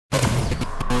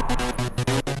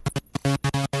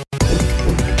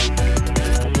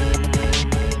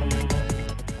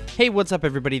Hey, what's up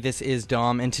everybody, this is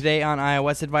Dom, and today on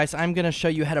iOS Advice, I'm going to show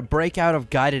you how to break out of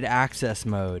guided access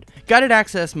mode. Guided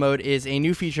access mode is a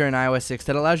new feature in iOS 6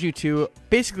 that allows you to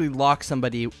basically lock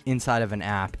somebody inside of an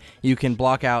app. You can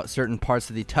block out certain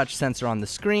parts of the touch sensor on the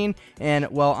screen, and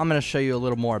well, I'm going to show you a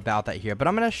little more about that here, but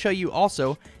I'm going to show you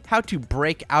also how to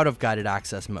break out of guided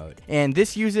access mode. And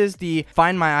this uses the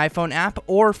Find My iPhone app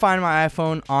or Find My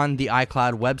iPhone on the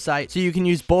iCloud website, so you can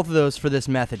use both of those for this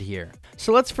method here.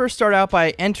 So let's first start out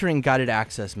by entering guided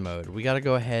access mode. We got to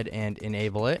go ahead and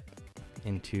enable it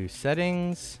into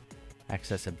settings,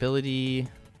 accessibility,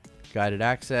 guided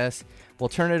access. We'll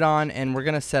turn it on and we're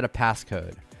going to set a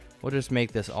passcode. We'll just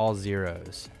make this all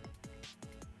zeros.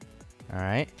 All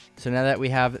right. So now that we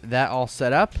have that all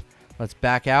set up, let's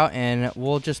back out and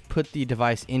we'll just put the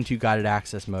device into guided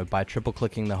access mode by triple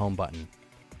clicking the home button.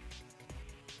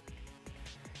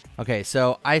 Okay,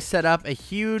 so I set up a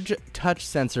huge touch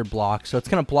sensor block, so it's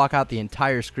going to block out the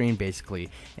entire screen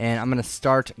basically, and I'm going to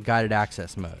start guided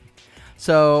access mode.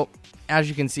 So as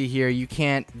you can see here, you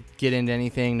can't get into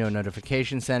anything, no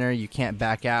notification center, you can't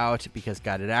back out because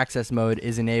guided access mode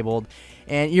is enabled,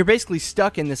 and you're basically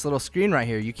stuck in this little screen right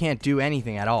here. You can't do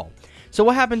anything at all. So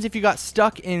what happens if you got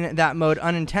stuck in that mode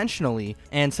unintentionally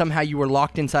and somehow you were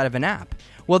locked inside of an app?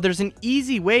 Well, there's an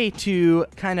easy way to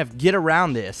kind of get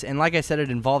around this, and like I said,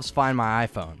 it involves Find My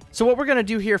iPhone. So what we're going to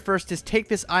do here first is take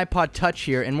this iPod Touch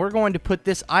here, and we're going to put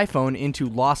this iPhone into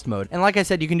lost mode. And like I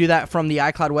said, you can do that from the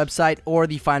iCloud website or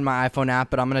the Find My iPhone app,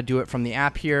 but I'm going to do it from the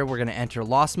app here. We're going to enter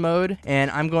lost mode,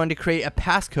 and I'm going to create a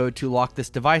passcode to lock this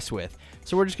device with.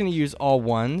 So we're just going to use all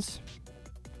ones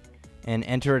and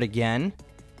enter it again.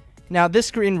 Now this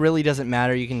screen really doesn't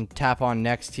matter. You can tap on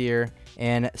next here,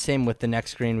 and same with the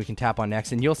next screen, we can tap on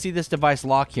next, and you'll see this device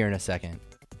lock here in a second.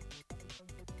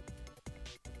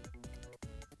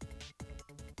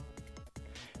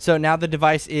 So now the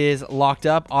device is locked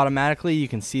up automatically, you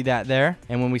can see that there,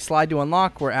 and when we slide to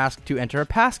unlock, we're asked to enter a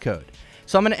passcode.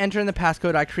 So I'm going to enter in the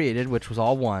passcode I created, which was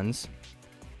all ones.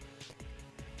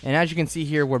 And as you can see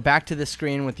here, we're back to the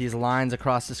screen with these lines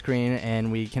across the screen, and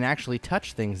we can actually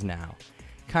touch things now.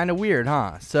 Kind of weird,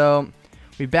 huh? So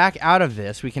we back out of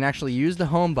this. We can actually use the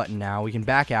home button now. We can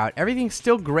back out. Everything's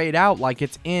still grayed out like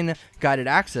it's in guided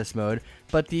access mode,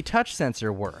 but the touch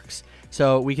sensor works.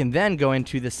 So we can then go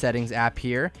into the settings app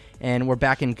here, and we're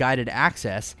back in guided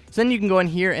access. So then you can go in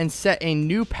here and set a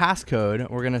new passcode.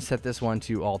 We're going to set this one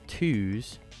to all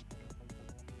twos.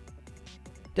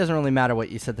 Doesn't really matter what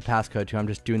you set the passcode to, I'm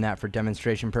just doing that for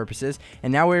demonstration purposes.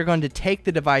 And now we're going to take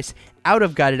the device out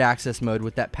of guided access mode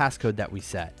with that passcode that we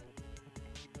set.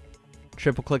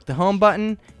 Triple click the home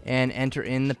button and enter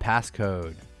in the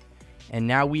passcode. And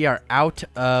now we are out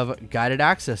of guided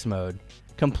access mode.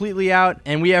 Completely out,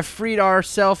 and we have freed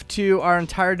ourselves to our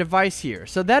entire device here.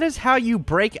 So that is how you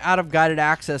break out of guided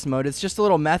access mode. It's just a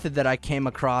little method that I came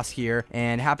across here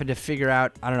and happened to figure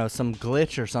out, I don't know, some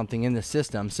glitch or something in the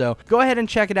system. So go ahead and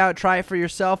check it out, try it for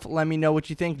yourself. Let me know what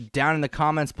you think down in the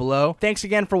comments below. Thanks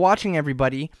again for watching,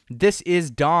 everybody. This is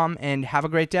Dom, and have a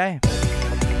great day.